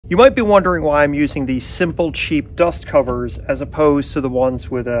You might be wondering why I'm using these simple, cheap dust covers as opposed to the ones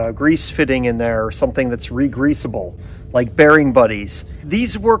with a grease fitting in there or something that's re-greasable, like Bearing Buddies.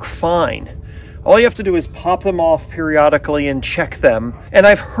 These work fine. All you have to do is pop them off periodically and check them. And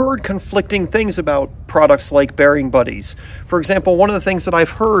I've heard conflicting things about products like Bearing Buddies. For example, one of the things that I've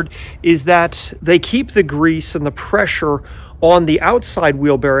heard is that they keep the grease and the pressure on the outside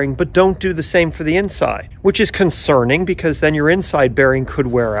wheel bearing, but don't do the same for the inside, which is concerning because then your inside bearing could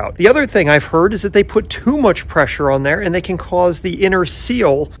wear out. The other thing I've heard is that they put too much pressure on there and they can cause the inner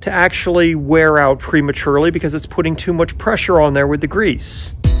seal to actually wear out prematurely because it's putting too much pressure on there with the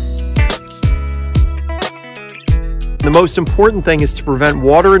grease. The most important thing is to prevent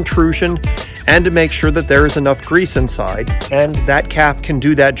water intrusion and to make sure that there is enough grease inside, and that cap can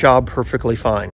do that job perfectly fine.